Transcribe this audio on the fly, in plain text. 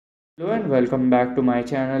Hello and welcome back to my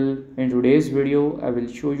channel. In today's video, I will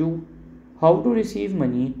show you how to receive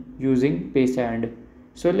money using Paysend.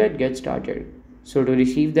 So let's get started. So to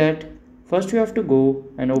receive that, first you have to go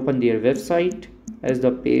and open their website as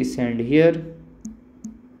the Paysend here.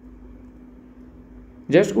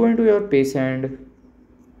 Just go into your Paysend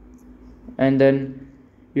and then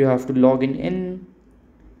you have to log in,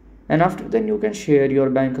 and after then you can share your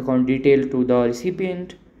bank account detail to the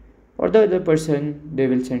recipient or the other person. They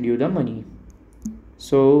will send you the money.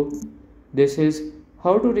 So this is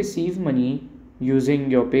how to receive money using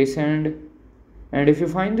your Paysend. And if you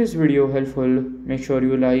find this video helpful, make sure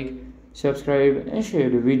you like, subscribe and share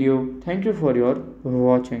the video. Thank you for your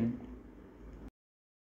watching.